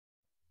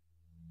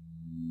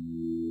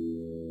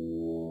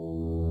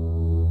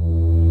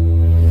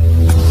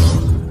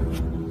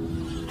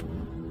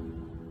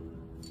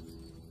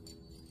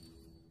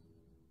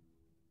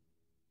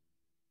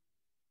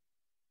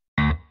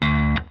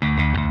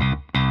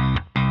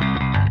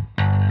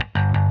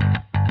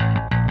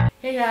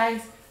Hey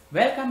guys,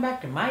 welcome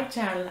back to my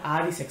channel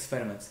Adi's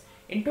Experiments.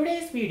 In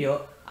today's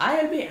video,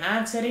 I will be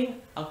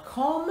answering a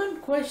common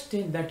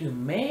question that you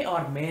may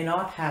or may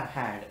not have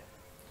had.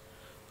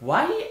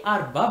 Why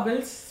are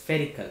bubbles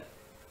spherical?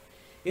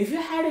 If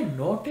you hadn't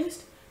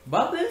noticed,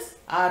 bubbles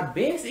are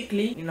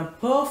basically in a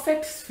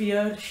perfect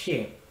sphere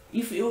shape.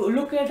 If you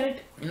look at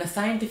it in a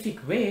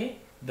scientific way,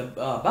 the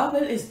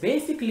bubble is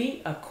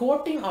basically a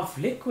coating of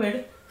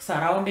liquid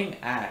surrounding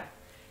air.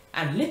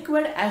 And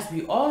liquid, as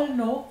we all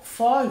know,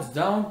 falls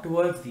down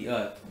towards the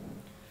earth.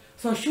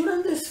 So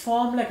shouldn't this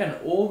form like an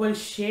oval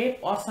shape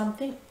or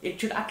something? It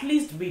should at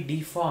least be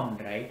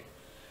deformed, right?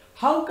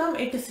 How come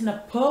it is in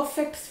a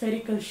perfect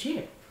spherical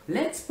shape?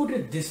 Let's put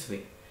it this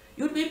way.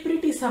 You'd be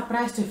pretty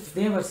surprised if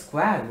they were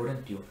square,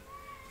 wouldn't you?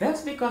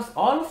 That's because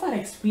all of our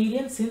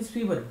experience since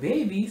we were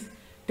babies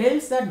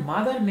tells that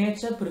Mother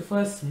Nature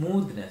prefers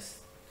smoothness.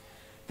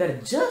 There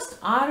just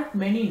aren't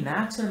many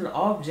natural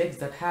objects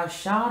that have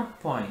sharp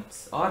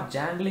points or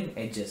jangling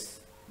edges.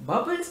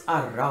 Bubbles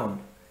are round,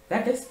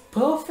 that is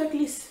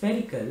perfectly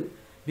spherical,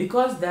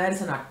 because there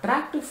is an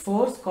attractive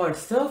force called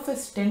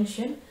surface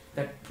tension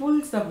that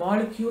pulls the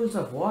molecules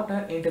of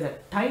water into the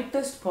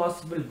tightest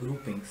possible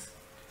groupings.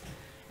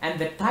 And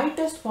the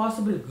tightest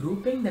possible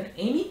grouping that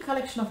any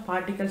collection of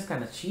particles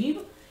can achieve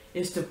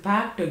is to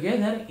pack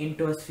together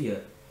into a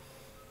sphere.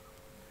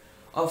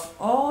 Of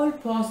all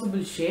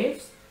possible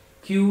shapes,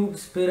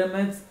 cubes,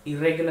 pyramids,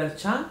 irregular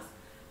chunks,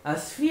 a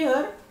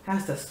sphere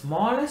has the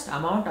smallest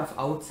amount of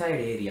outside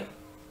area.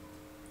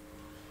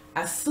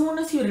 As soon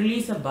as you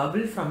release a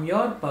bubble from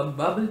your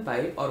bubble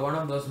pipe or one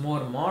of those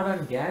more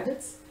modern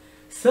gadgets,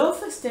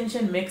 surface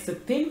tension makes the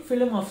thin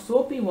film of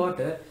soapy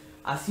water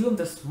assume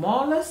the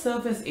smallest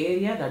surface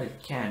area that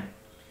it can.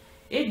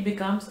 It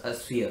becomes a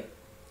sphere.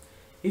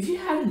 If you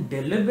hadn't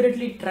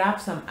deliberately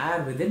trapped some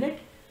air within it,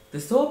 the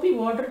soapy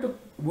water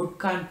would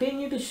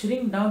continue to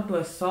shrink down to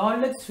a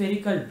solid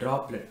spherical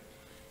droplet,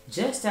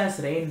 just as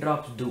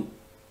raindrops do.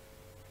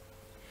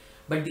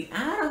 But the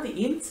air on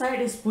the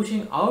inside is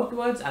pushing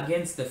outwards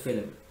against the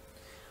film.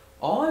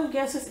 All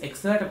gases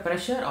exert a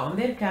pressure on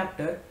their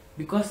captor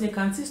because they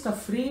consist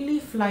of freely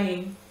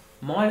flying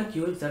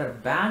molecules that are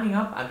banging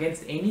up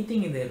against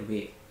anything in their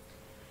way.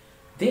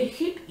 They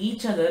hit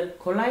each other,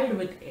 collide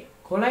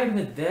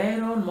with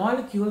their own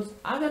molecules,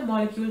 other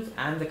molecules,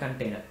 and the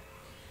container.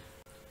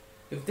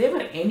 If they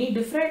were any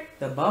different,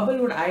 the bubble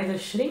would either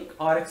shrink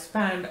or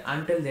expand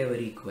until they were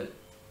equal.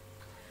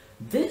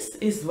 This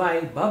is why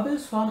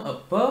bubbles form a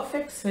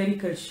perfect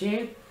spherical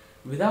shape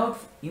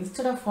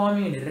instead of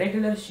forming an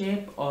irregular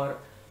shape or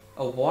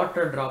a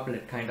water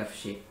droplet kind of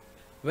shape.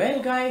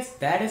 Well guys,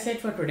 that is it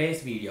for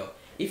today's video.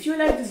 If you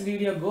like this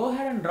video, go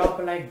ahead and drop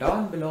a like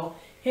down below,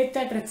 hit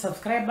that red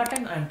subscribe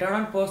button and turn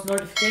on post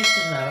notifications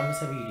to never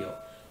miss a video.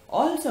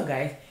 Also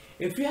guys,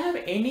 if you have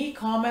any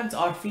comments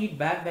or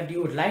feedback that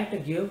you would like to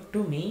give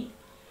to me,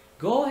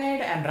 go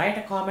ahead and write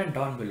a comment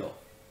down below.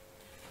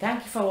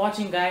 Thank you for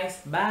watching guys.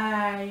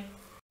 Bye.